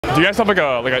Do you guys have like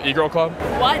an e-girl club?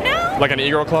 What now? Like an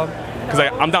e-girl club?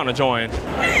 Because I'm down to join. So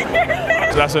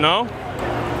that's a no?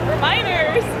 We're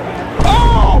minors.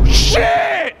 Oh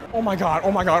shit! Oh my god,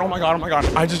 oh my god, oh my god, oh my god.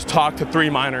 I just talked to 3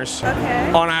 minors.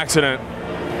 Okay. On accident.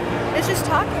 It's just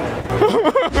talking.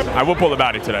 I will pull the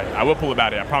baddie today. I will pull the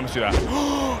baddie, I promise you that.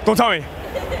 Don't tell me.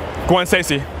 Gwen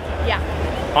Stacy. Yeah.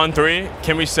 On 3,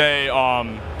 can we say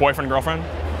boyfriend, girlfriend?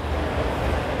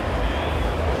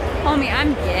 Homie,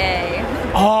 I'm gay.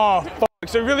 Oh, fuck.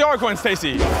 So you really are Gwen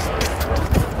Stacy.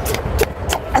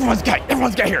 Everyone's gay.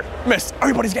 Everyone's gay here. Miss,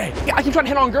 everybody's gay. Yeah, I keep trying to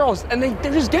hit on girls, and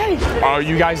they're just gay. Are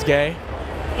you guys gay?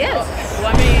 Yes.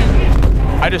 Well, I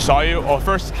mean, I just saw you. Oh,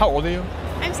 first, how old are you?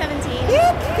 I'm 17.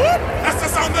 That's the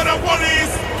sound of the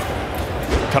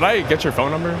Baddies. Could I get your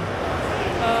phone number?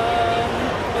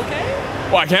 Okay.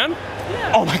 Oh, I can?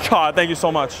 Yeah. Oh my god, thank you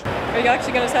so much. Are you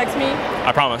actually gonna text me?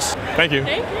 I promise. Thank you.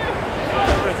 Thank you.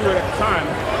 At the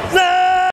time.